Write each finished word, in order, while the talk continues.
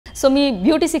So మీ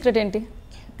beauty secret ఏంటి?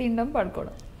 తినడం,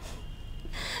 పడుకోవడం.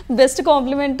 Best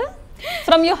compliment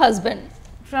from your husband?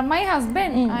 From my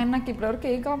husband, ఆయన నాకు ఇప్పటివరకు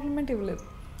ఏ కాంప్లిమెంట్ ఇవ్వలేదు.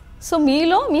 సో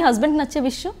మీలో మీ హస్బెండ్కి నచ్చే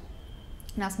విషయం?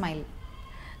 నా స్మైల్.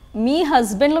 మీ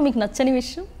హస్బెండ్లో మీకు నచ్చని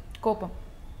విషయం? కోపం.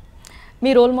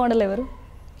 మీ రోల్ మోడల్ ఎవరు?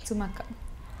 సుమక్క.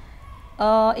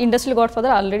 ఇండస్ట్రీ గాడ్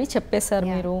ఫాదర్ ఆల్రెడీ చెప్పేశారు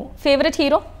మీరు. Favourite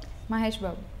hero? మహేష్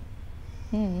బాబు.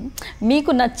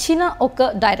 మీకు నచ్చిన ఒక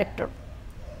డైరెక్టర్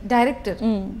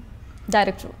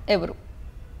ఎవరు?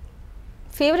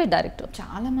 Favourite director?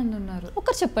 చాలా మంది ఉన్నారు.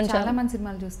 ఒకరు చెప్పండి. చాలా మంది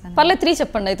సినిమాలు చూస్తాను. పర్లేదు 3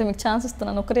 చెప్పండి, అయితే మీకు ఛాన్స్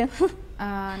ఇస్తున్నాను. ఒకరే.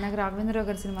 నాకు రాఘవేంద్రరావు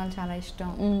గారి సినిమాలు చాలా ఇష్టం.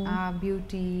 ఆ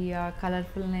బ్యూటీ, ఆ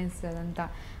కలర్ఫుల్నెస్ అదంతా.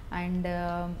 అండ్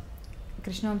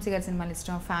కృష్ణవంశీ గారి సినిమాలు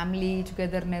ఇష్టం. ఫ్యామిలీ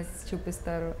టుగెదర్నెస్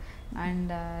చూపిస్తారు.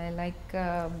 అండ్ లైక్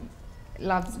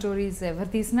లవ్ స్టోరీస్ ఎవరు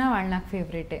తీసినా వాళ్ళు నాకు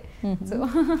ఫేవరెటే. సో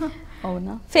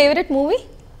అవునా? Favourite movie?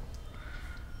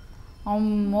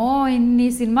 అమ్మో, ఇన్ని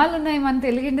సినిమాలు ఉన్నాయి మన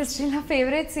తెలుగు ఇండస్ట్రీలో.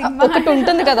 ఫేవరెట్ సినిమా ఒకటి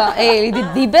ఉంటుంది కదా, ఇది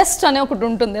ది బెస్ట్ అనే ఒకటి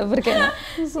ఉంటుంది ఎవరికైనా.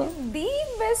 సో ది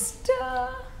బెస్ట్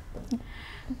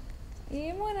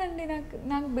ఏమోనండి,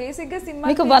 నాకు బేసిక్ గా సినిమా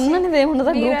మీకు 1 అనేది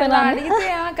ఏముండదా? గ్రూప్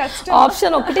అడిగితే కష్టం.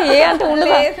 ఆప్షన్ ఒకటి ఏ అంటే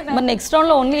ఉండదు. మరి నెక్స్ట్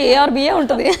రౌండ్ లో ఓన్లీ ఏ ఆర్ బిఏ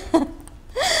ఉంటుంది.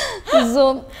 సో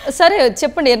సరే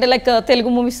చెప్పండి, అంటే like Telugu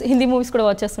movies, Hindi movies కూడా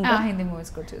వాచ్ చేస్తుంటా? హిందీ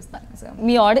మూవీస్ కూడా చూస్తాను.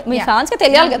 మీ ఫ్యాన్స్ కి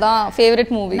తెలియాలి కదా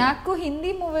ఫేవరెట్ మూవీ. నాకు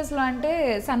హిందీ మూవీస్ లో అంటే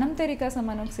సనం తెరికా సమ్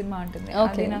అని ఒక సినిమా ఉంటుంది,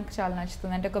 అది నాకు చాలా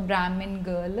నచ్చుతుంది. అంటే ఒక బ్రాహ్మిన్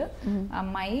గర్ల్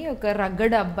అమ్మాయి ఒక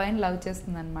రగ్గడ్ అబ్బాయిని లవ్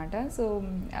చేస్తుంది అనమాట. సో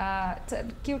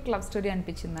క్యూట్ లవ్ స్టోరీ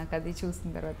అనిపించింది నాకు అది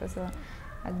చూసిన తర్వాత. సో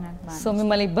అది నాకు. సో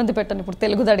మిమ్మల్ని ఇబ్బంది పెట్టండి ఇప్పుడు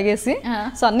తెలుగుది అడిగేసి.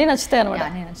 సో అన్నీ నచ్చుతాయి అనమాట,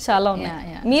 చాలా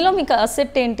ఉన్నాయి. మీలో మీకు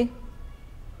అసెట్ ఏంటి?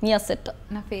 మీ అసెట్?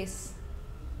 నా ఫేస్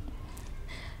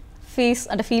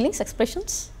అంటే ఫీలింగ్స్,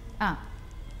 ఎక్స్ప్రెషన్స్.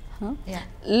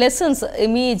 లెసన్స్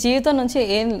మీ జీవితం నుంచి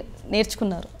ఏం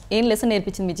నేర్చుకున్నారు? ఏం లెసన్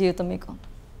నేర్పించింది మీ జీవితం మీకు?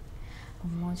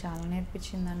 అమ్మో, చాలా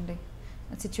నేర్పించిందండి.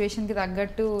 సిచ్యువేషన్కి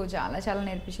తగ్గట్టు చాలా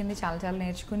నేర్పించింది. చాలా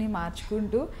నేర్చుకుని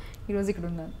మార్చుకుంటూ ఈరోజు ఇక్కడ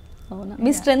ఉన్నాను. అవునా?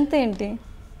 మీ స్ట్రెంగ్త్ ఏంటి?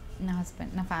 నా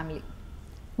హస్బెండ్, నా ఫ్యామిలీ.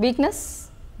 వీక్నెస్?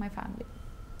 My family.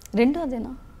 2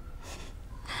 అదేనా?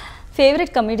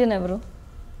 ఫేవరెట్ కమెడియన్ ఎవరు?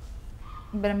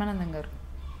 బ్రహ్మానందం గారు.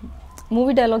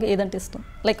 మూవీ డైలాగ్ ఏదంటే ఇష్టం?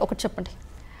 లైక్ ఒకటి చెప్పండి.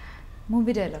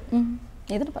 మూవీ డైలాగ్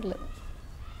ఏదైనా పర్లేదు.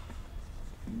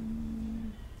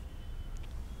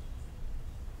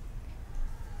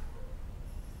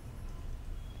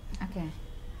 ఓకే.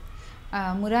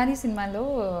 మురారి సినిమాలో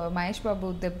మహేష్ బాబు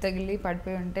దెబ్బ తగిలి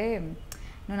పడిపోయి ఉంటే,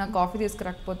 నువ్వు నాకు కాఫీ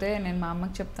తీసుకురాకపోతే నేను మా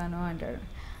అమ్మకి చెప్తాను అంటాడు.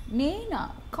 నేనా?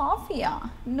 కాఫీయా?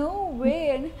 నో వే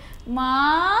మా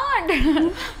అంటాడు.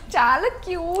 చాలా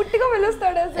క్యూట్గా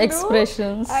పిలుస్తాడు అసలు.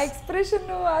 ఎక్స్ప్రెషన్స్, ఆ ఎక్స్ప్రెషన్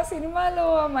ఆ సినిమాలో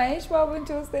ఆ మహేష్ బాబుని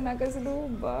చూస్తే నాకు అసలు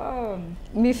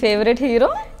మీ favourite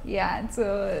hero? So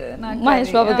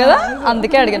Mahesh Babu కదా,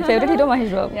 అందుకే అడిగాను. Favourite hero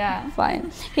Mahesh Babu. Fine.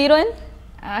 Heroine?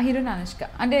 Heroine Anushka.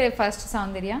 అంటే ఫస్ట్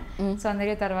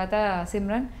సౌందర్య తర్వాత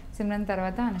సిమ్రన్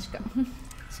తర్వాత Anushka.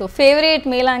 So favourite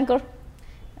male anchor?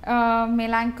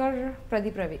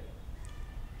 Pradeep Ravi.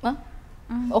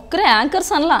 ఒక్కరే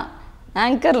anchors అనలా,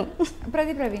 anchor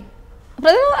Pradeep Ravi.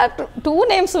 2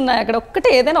 names ఉన్నాయి అక్కడ, ఒక్కటే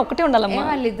ఏదైనా ఒకటే ఉండాలమ్మా.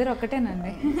 వాళ్ళిద్దరు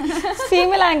ఒకటేనండి.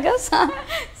 Female anchors?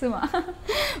 సుమా.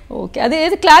 ఓకే, అది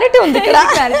ఏది క్లారిటీ ఉంది ఇక్కడ.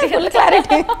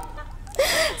 క్లారిటీ.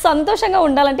 సంతోషంగా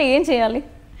ఉండాలంటే ఏం చేయాలి?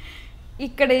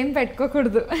 ఇక్కడ ఏం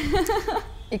పెట్టుకోకూడదు.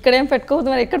 ఇక్కడ ఏం పెట్టుకోవద్దు,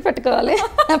 మరి ఎక్కడ పెట్టుకోవాలి?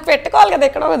 పెట్టుకోవాలి కదా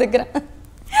ఎక్కడో దగ్గర.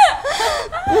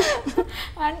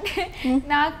 అంటే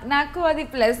నాకు అది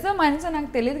ప్లస్ మైనస్ నాకు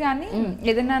తెలియదు, కానీ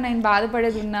ఏదైనా నేను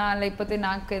బాధపడేది ఉన్నా, లేకపోతే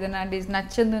నాకు ఏదైనా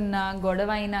నచ్చదు ఉన్నా,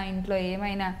 గొడవ అయినా, ఇంట్లో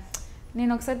ఏమైనా,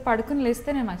 నేను ఒకసారి పడుకుని లేస్తే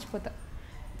నేను మర్చిపోతా.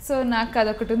 సో నాకు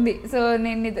అదొకటి ఉంది. సో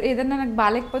నేను ఏదన్నా నాకు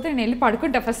బాగాలేకపోతే నేను వెళ్ళి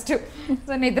పడుకుంటా ఫస్ట్.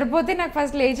 సో నిద్రపోతే నాకు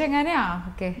ఫస్ట్ లేచగానే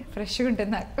ఓకే ఫ్రెష్గా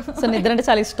ఉంటుంది నాకు. సో నిద్ర అంటే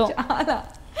చాలా ఇష్టం. చాలా.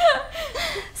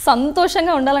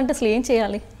 సంతోషంగా ఉండాలంటే అసలు ఏం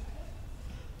చేయాలి?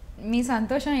 మీ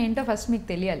సంతోషం ఏంటో ఫస్ట్ మీకు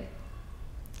తెలియాలి.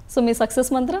 సో మీ సక్సెస్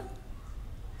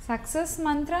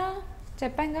మంత్ర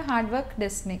చెప్పాక హార్డ్ వర్క్,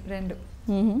 డెస్టినీ 2.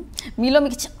 మీలో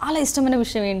మీకు చాలా ఇష్టమైన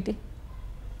విషయం ఏంటి?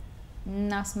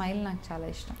 నా స్మైల్ నాకు చాలా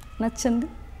ఇష్టం.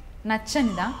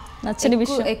 నచ్చని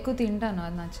విషయం? ఎక్కువ తింటాను,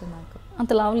 అది నచ్చదు నాకు.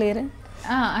 అంత లావు లేరే?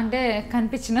 అంటే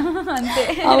కనిపించిన అంతే.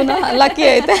 అవునా? లక్కీ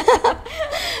అయితే.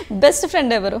 బెస్ట్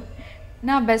ఫ్రెండ్ ఎవరు?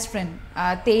 నా బెస్ట్ ఫ్రెండ్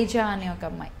తేజ అనే ఒక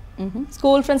అమ్మాయి.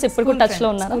 స్కూల్ ఫ్రెండ్స్ ఇప్పటికీ టచ్లో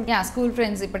ఉన్నారు? స్కూల్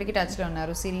ఫ్రెండ్స్ ఇప్పటికీ టచ్లో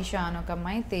ఉన్నారు. శిరీష అని ఒక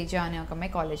అమ్మాయి, తేజ అనే ఒక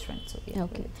అమ్మాయి కాలేజ్ ఫ్రెండ్స్.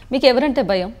 ఓకే. మీకు ఎవరంటే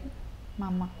భయం? మా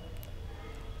అమ్మ.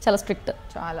 చాలా స్ట్రిక్ట్?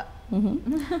 చాలా.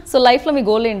 సో లైఫ్లో మీ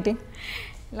గోల్ ఏంటి?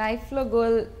 లైఫ్లో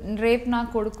గోల్ రేపు నా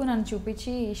కొడుకు నన్ను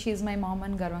చూపించి షీఈ్ మై మామ్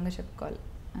అని గర్వంగా చెప్పుకోవాలి,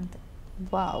 అంతే.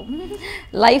 వావ్.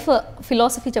 లైఫ్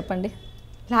ఫిలాసఫీ చెప్పండి.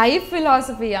 లైఫ్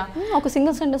ఫిలాసఫీయా? ఒక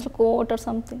సింగిల్ సెంటెన్స్ లో కోట్ ఆర్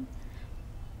సంథింగ్.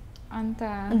 అంత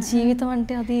జీవితం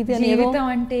అంటే అది ఇది జీవితం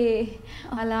అంటే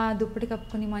అలా దుప్పటి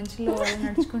కప్పుకుని మంచులో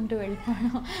నడుచుకుంటూ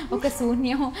వెళ్ళిపోవడం, ఒక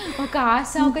శూన్యం, ఒక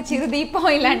ఆశ, ఒక చిరుదీపం,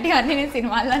 ఇలాంటివన్నీ నేను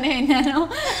సినిమాల్లోనే విన్నాను.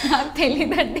 నాకు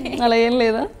తెలియదండి. అలా ఏం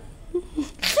లేదా?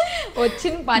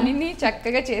 వచ్చిన పనిని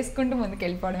చక్కగా చేసుకుంటూ ముందుకు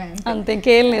వెళ్ళిపోవడం అంతే,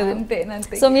 ఇంకేం లేదు.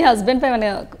 అంతే. సో మీ హస్బెండ్ పై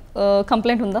ఏమైనా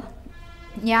కంప్లైంట్ ఉందా?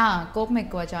 యా, కోపం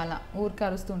ఎక్కువ, చాలా ఊరికి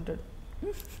అరుస్తూ ఉంటాడు.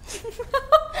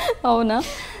 అవునా?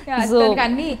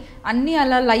 అన్ని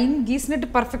అలా లైన్ గీసినట్టు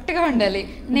పర్ఫెక్ట్ గా ఉండాలి.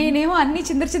 నేనేమో అన్ని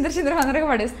చిందర అందరగా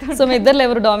పడేస్తాను. సో మీ ఇద్దరు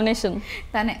ఎవరు డామినేషన్?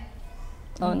 తనే.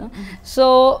 అవునా? సో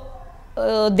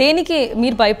దేనికి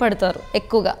మీరు భయపడతారు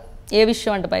ఎక్కువగా? ఏ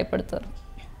విషయం అంటే భయపడతారు?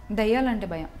 దయ్యాలంటే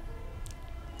భయం.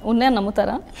 ఉన్నాయని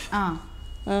నమ్ముతారా?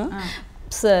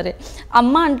 సరే.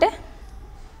 అమ్మ అంటే?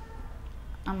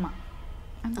 అమ్మ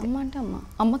అంటే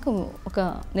అమ్మకు ఒక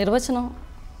నిర్వచనం.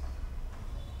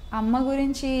 అమ్మ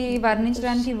గురించి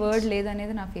వర్ణించడానికి వర్డ్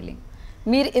లేదనేది నా ఫీలింగ్.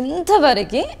 మీరు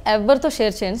ఇంతవరకు ఎవరితో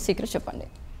షేర్ చేయండి సీక్రెట్ చెప్పండి.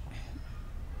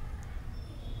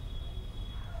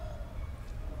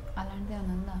 అలాంటి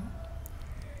ఆనందా?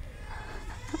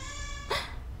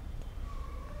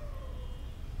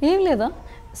 ఏం లేదా?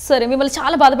 సరే, మిమ్మల్ని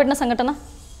చాలా బాధపెట్టిన సంఘటన,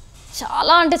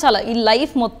 చాలా అంటే చాలా, ఈ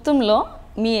లైఫ్ మొత్తంలో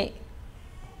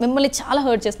మిమ్మల్ని చాలా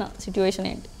హర్ట్ చేసిన సిచ్యువేషన్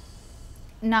ఏంటి?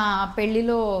 నా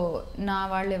పెళ్ళిలో నా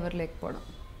వాళ్ళు ఎవరు లేకపోవడం.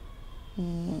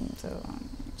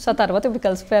 సో తర్వాత ఇప్పుడు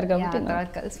కలిసిపోయారు కాబట్టి.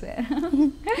 కలిసిపోయారు.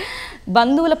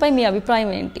 బంధువులపై మీ అభిప్రాయం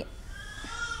ఏంటి?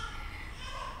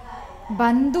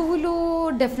 బంధువులు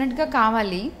డెఫినెట్గా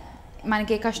కావాలి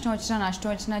మనకి. ఏ కష్టం వచ్చినా నష్టం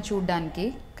వచ్చినా చూడడానికి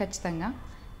ఖచ్చితంగా.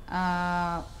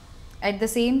 అట్ ద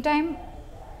సేమ్ టైం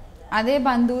అదే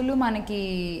బంధువులు మనకి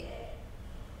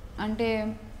అంటే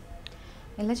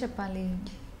ఎలా చెప్పాలి,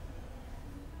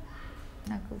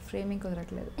 నాకు ఫ్రేమింగ్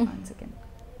కుదరట్లేదు. 1 సెకండ్.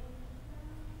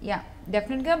 యా,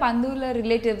 డెఫినెట్గా బంధువుల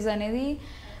రిలేటివ్స్ అనేది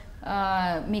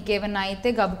మీకు ఏమన్నా అయితే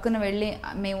గబుక్కున వెళ్ళి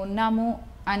మేము ఉన్నాము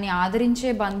అని ఆదరించే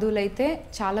బంధువులు అయితే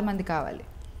చాలామంది కావాలి.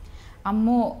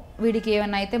 అమ్మో వీడికి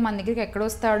ఏమన్నా అయితే మన దగ్గరికి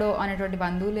ఎక్కడొస్తాడో అనేటువంటి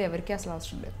బంధువులు ఎవరికి అసలు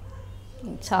అవసరం లేదు.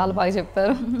 చాలా బాగా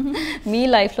చెప్పారు. మీ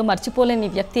లైఫ్లో మర్చిపోలేని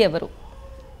వ్యక్తి ఎవరు?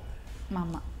 మా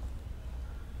అమ్మ.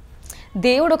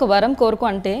 దేవుడు ఒక వరం కోరుకు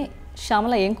అంటే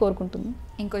శ్యామల ఏం కోరుకుంటుంది?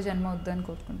 ఇంకో జన్మ వద్దు అని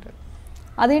కోరుకుంటాడు.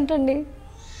 అదేంటండి?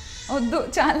 వద్దు,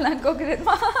 చాలా నాకు ఒక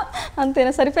జన్మ.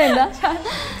 అంతేనా? సరిపోయిందా?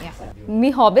 మీ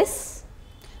హాబీస్?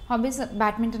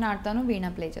 బ్యాడ్మింటన్ ఆడతాను, వీణా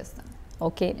ప్లే చేస్తాను.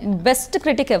 ఓకే. బెస్ట్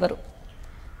క్రిటిక్ ఎవరు?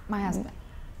 My husband.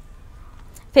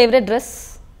 Favourite dress?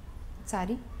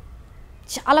 Sorry.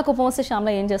 చాలా కోపం వస్తే శ్యామల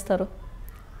ఏం చేస్తారు?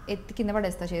 ఎత్తి కింద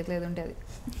పడేస్తా, చేతి లేదు ఉంటే అది.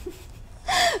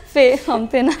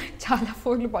 అంతేనా? చాలా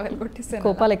ఫోన్లు పగలు కొట్టిస్తాను.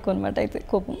 కోపాలు ఎక్కువ అనమాట అయితే,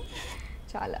 కోపం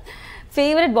చాలా.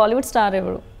 ఫేవరెట్ బాలీవుడ్ స్టార్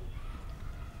ఎవరు?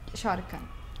 షారుఖ్ ఖాన్.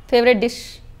 Favourite dish?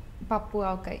 పప్పు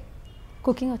ఆవకాయ.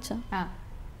 కుకింగ్ వచ్చా?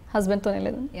 హస్బెండ్తోనే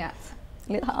లేదు?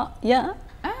 యా.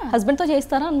 హస్బెండ్తో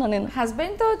చేస్తారా అన్నా నేను.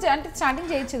 హస్బెండ్తో అంటే స్టార్టింగ్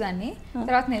చేయొచ్చు దాన్ని,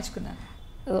 తర్వాత నేర్చుకున్నాను.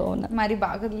 మరి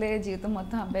బాగులే జీవితం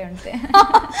మొత్తం అబ్బాయి ఉంటే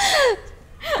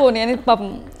పోనీ అని పాపం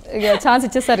ఇక ఛాన్స్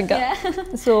ఇచ్చేస్తారు ఇంకా.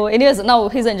 So anyways now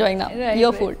he's enjoying now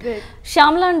your food.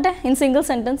 Shyamala అంటే ఇన్ సింగిల్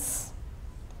సెంటెన్స్?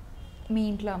 మీ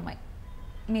ఇంట్లో అమ్మాయి,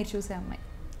 మీరు చూసే అమ్మాయి.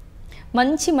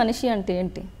 మంచి మనిషి అంటే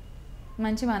ఏంటి?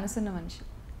 మంచి మనసున్న మనిషి.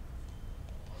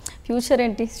 ఫ్యూచర్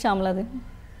ఏంటి శ్యామలది?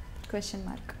 Question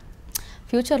mark.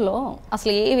 ఫ్యూచర్లో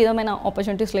అసలు ఏ విధమైన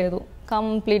ఆపర్చునిటీస్ లేదు,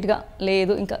 కంప్లీట్గా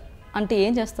లేదు ఇంకా అంటే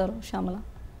ఏం చేస్తారు శ్యామల?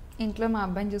 ఇంట్లో మా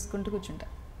అబ్బాయిని చూసుకుంటూ కూర్చుంటా,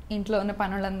 ఇంట్లో ఉన్న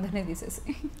పనులందరినీ తీసేసి.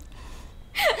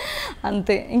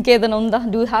 అంతే, ఇంకేదైనా ఉందా?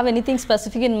 Do you have anything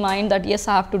specific in mind that yes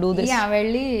I have to do this? Yeah,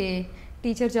 వెళ్ళి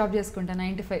టీచర్ జాబ్ చేసుకుంటా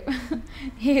 9 to 5.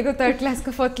 ఏదో 3rd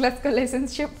క్లాస్కో 4th క్లాస్కో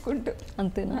లెసన్స్ చెప్పుకుంటూ.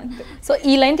 అంతేనా? సో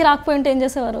ఈ లైన్కి రాకపోయింటే ఏం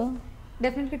చేసేవారు?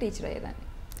 డెఫినెట్గా టీచర్ అయ్యేదాన్ని.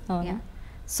 అవునా?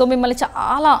 సో మిమ్మల్ని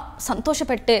చాలా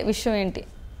సంతోషపెట్టే విషయం ఏంటి?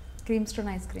 Cream stone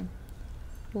ice cream.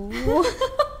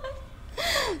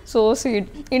 So sweet.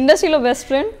 ఇండస్ట్రీలో బెస్ట్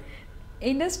ఫ్రెండ్?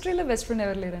 ఇండస్ట్రీలో బెస్ట్ ఫ్రెండ్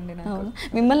ఎవరు లేరండి నాకు.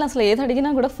 మిమ్మల్ని అసలు ఏది అడిగినా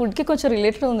కూడా ఫుడ్కి కొంచెం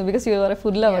రిలేటెడ్ ఉంది, because you are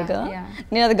food lover కదా.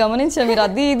 నేను అది గమనించా, మీరు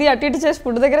అది ఇది అటు ఇటు చేసి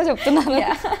ఫుడ్ దగ్గర చెప్తున్నారు.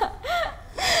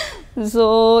 సో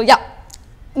యా,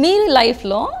 మీరు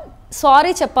లైఫ్లో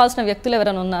సారీ చెప్పాల్సిన వ్యక్తులు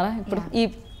ఎవరైనా ఉన్నారా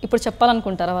ఇప్పుడు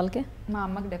చెప్పాలనుకుంటారా వాళ్ళకి? మా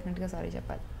అమ్మకి డెఫినెట్గా సారీ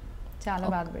చెప్పాలి, చాలా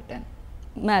బాధ పెట్టాను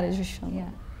మ్యారేజ్ విషయం.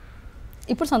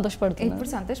 ఇప్పుడు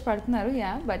సంతోషపడుతున్నారు.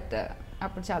 యా, బట్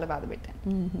అప్పుడు చాలా బాధ పెట్టాను.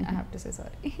 I have to say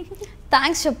sorry.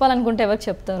 Thanks చెప్పాలనుకుంటే ఎవరికి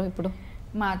చెప్తారు ఇప్పుడు?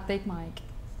 మా అత్తయ్యకి, మాయకి.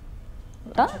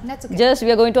 Just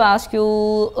we are going to ask you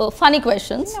funny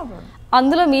questions.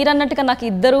 అందులో మీరు అన్నట్టుగా నాకు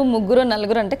 2, 3,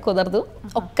 4 అంటే కుదరదు,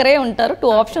 ఒక్కరే ఉంటారు,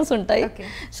 2 ఆప్షన్స్ ఉంటాయి.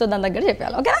 సో దాని దగ్గర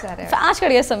చెప్పాలి. ఓకే, ఫాస్ట్గా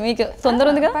అడిగేస్తాం, మీకు తొందర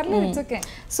ఉంది కదా. ఓకే.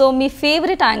 సో మీ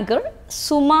ఫేవరెట్ యాంకర్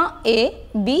సుమా ఏ,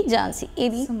 బి ఝాన్సీ.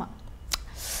 ఇది సుమా.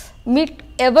 మీ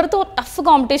ఎవరితో టఫ్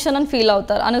కాంపిటీషన్ అని ఫీల్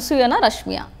అవుతారు? అనసూయనా,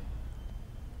 రష్మియా?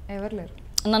 ఎవరు లేరు.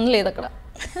 నన్ను లేదు అక్కడ.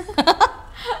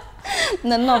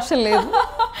 నన్ను ఆప్షన్ లేదు.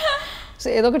 సో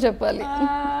ఏదో ఒకటి చెప్పాలి.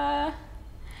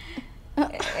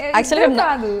 యాక్చువల్గా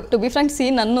టు బి ఫ్రాంక్ సి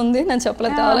నన్ను ఉంది, నేను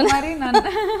చెప్పలేదు కావాలని.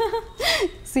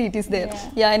 Seat is there.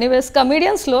 Yeah anyways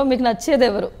కమీడియన్స్లో మీకు నచ్చేది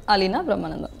ఎవరు? Alina,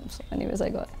 Brahmanandam? So anyways I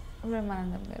got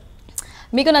Brahmanandam గారు.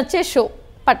 మీకు నచ్చే షో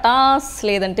పటాస్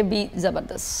లేదంటే బి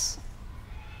జబర్దస్త్?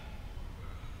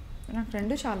 నాకు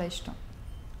రెండు చాలా ఇష్టం.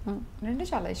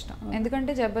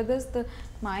 ఎందుకంటే జబర్దస్త్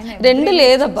మా ఆయన రెండు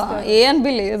లేదబ్బా, ఏ అని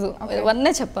బి లేదు,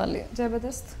 వన్నే చెప్పాలి.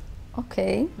 జబర్దస్త్. ఓకే.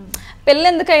 పెళ్ళి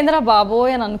ఎందుకు అయిందిరా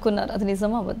బాబోయ్ అని అనుకున్నారు, అది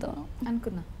నిజమా అబద్ధం?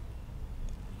 అనుకున్నా.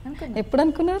 ఎప్పుడు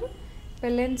అనుకున్నారు?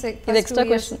 పెళ్ళైన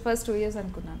ఫస్ట్ 2 years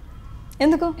అనుకున్నాను.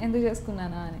 ఎందుకు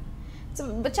చేసుకున్నానా అని. సో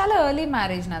చాలా ఎర్లీ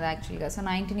మ్యారేజ్ నాది యాక్చువల్గా. సో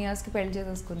 19 yearsకి పెళ్లి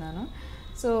చేసేసుకున్నాను.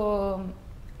 సో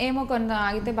ఏమో కొంత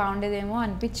ఆగితే బాగుండేదేమో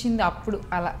అనిపించింది అప్పుడు.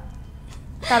 అలా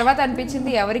తర్వాత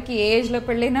అనిపించింది ఎవరికి ఏ ఏజ్లో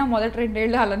పెళ్ళైనా మొదటి 2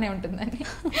 ఏళ్ళు అలానే ఉంటుందని.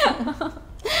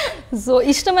 సో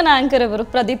ఇష్టమైన యాంకర్ ఎవరు?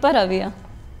 ప్రదీప, రవియా?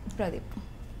 ప్రదీప్.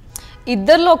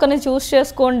 ఇద్దరిలో ఒకరిని చూస్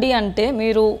చేసుకోండి అంటే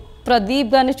మీరు ప్రదీప్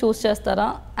గారిని చూస్ చేస్తారా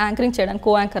యాంకరింగ్ చేయడానికి,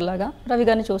 కో యాంకర్ లాగా? రవి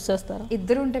గారిని చూస్ చేస్తారా?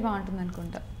 ఇద్దరు ఉంటే బాగుంటుంది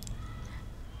అనుకుంటా.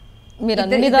 మీరు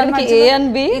అన్ని దానికి ఏ అండ్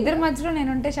బి, ఇద్దరి మధ్యలో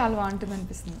నేను ఉంటే చాలా బాగుంటుంది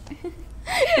అనిపిస్తుంది.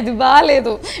 ఇది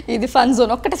బాగాలేదు, ఇది ఫన్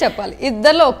జోన్. ఒక్కటే చెప్పాలి,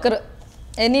 ఇద్దరిలో ఒక్కరు,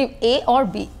 ఎనీ ఏ ఆర్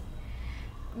బి.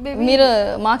 మీరు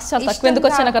మార్క్స్ చాలా తక్కువ ఎందుకు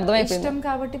వచ్చా నాకు అర్థమైపోయింది. ఇష్టం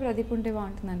కాబట్టి ప్రదీప్ ఉంటే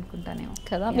బాగుంటుంది అనుకుంటానేమో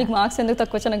కదా. మీకు మార్క్స్ ఎందుకు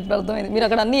తక్కువ వచ్చా నాకు అర్థమైంది. మీరు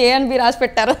అక్కడ అన్ని ఏ అండ్ బి రాసి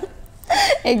పెట్టారు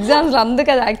ఎగ్జామ్స్ అందు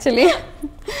కదా యాక్చువల్లీ.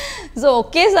 సో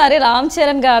ఒకేసారి రామ్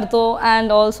చరణ్ గారితో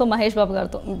అండ్ ఆల్సో మహేష్ బాబు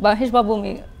గారితో, మహేష్ బాబు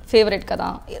మీ ఫేవరెట్ కదా,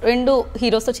 2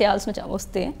 హీరోస్తో చేయాల్సిన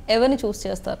వస్తే ఎవరిని చూస్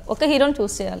చేస్తారు? ఒక హీరోని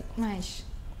చూస్ చేయాలి. మహేష్.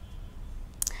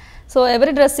 సో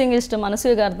ఎవరి డ్రెస్సింగ్ ఇష్టం?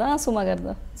 అనసూయ గారిదా, సుమా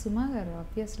గారిదా? సుమా గారు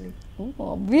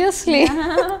ఆబ్వియస్లీ.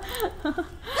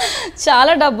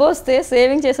 చాలా డబ్బు వస్తే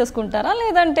సేవింగ్ చేసేసుకుంటారా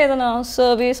లేదంటే ఏదైనా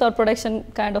service are production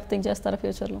kind of thing చేస్తారా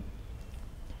ఫ్యూచర్లో?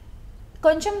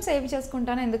 కొంచెం సేవ్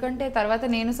చేసుకుంటాను, ఎందుకంటే తర్వాత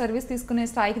నేను సర్వీస్ తీసుకునే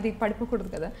స్థాయికి పడిపోకూడదు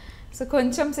కదా. సో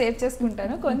కొంచెం సేవ్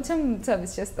చేసుకుంటాను, కొంచెం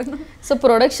సర్వీస్ చేస్తాను. సో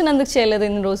ప్రొడక్షన్ ఎందుకు చేయలేదు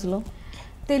ఇన్ని రోజులు?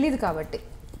 తెలీదు కాబట్టి,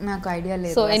 నాకు ఐడియా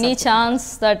లేదు. So any chance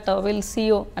that will see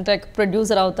you అంటే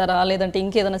ప్రొడ్యూసర్ అవుతారా లేదంటే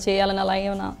ఇంకేదైనా చేయాలని అలా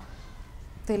ఏమైనా?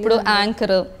 ఇప్పుడు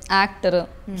anchor, actor,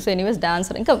 so anyways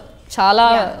dancer, ఇంకా చాలా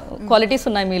క్వాలిటీస్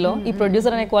ఉన్నాయి మీలో. ఈ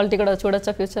ప్రొడ్యూసర్ అనే క్వాలిటీ కూడా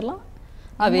చూడొచ్చా ఫ్యూచర్లో?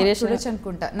 ఆ వేరియేషన్ చూడొచ్చు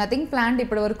అనుకుంటా. నథింగ్ ప్లాన్డ్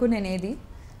ఇప్పటి వరకు నేను ఏది.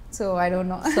 So I don't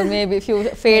know. So maybe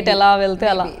fate ఎలా వెళ్తే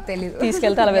అలా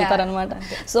తీసుకెళ్తే అలా వెళ్తారనమాట.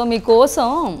 సో మీకోసం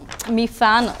మీ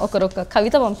ఫ్యాన్ ఒకరు ఒక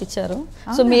కవిత పంపించారు.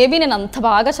 సో మేబీ నేను అంత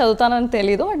బాగా చదువుతానని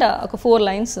తెలీదు, బట్ ఒక 4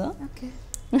 lines.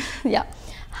 యా.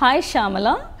 హాయ్ శ్యామల,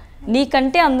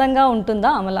 నీకంటే అందంగా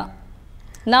ఉంటుందా అమల,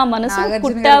 నా మనసు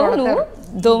పుట్టావు నువ్వు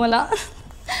దోమల,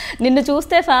 నిన్ను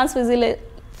చూస్తే ఫ్యాన్స్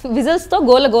విజిల్స్తో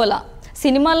గోల గోల,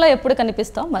 సినిమాల్లో ఎప్పుడు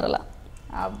కనిపిస్తావు మరలా.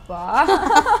 అబ్బా.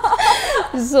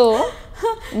 సో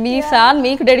మీ ఫ్యాన్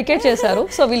మీకు డెడికేట్ చేశారు.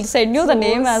 So will send you the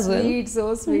name as well. So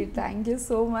sweet, thank you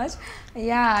so much.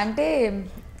 Yeah, అంటే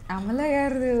అమల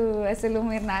గారు అసలు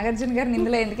మీరు నాగార్జున గారిని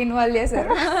ఇందులో ఎందుకు ఇన్వాల్వ్ చేశారు?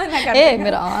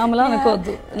 మీరు అమల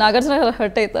అనుకోవద్దు, నాగార్జున గారు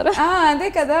హర్ట్ అవుతారు. అదే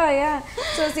కదా. యా.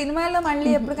 సో సినిమాలో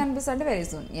మళ్ళీ ఎప్పుడు కనిపిస్తా అంటే వెరీ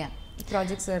సూన్. యా,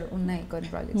 ప్రాజెక్ట్స్ ఉన్నాయి, కొన్ని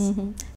ప్రాజెక్ట్స్.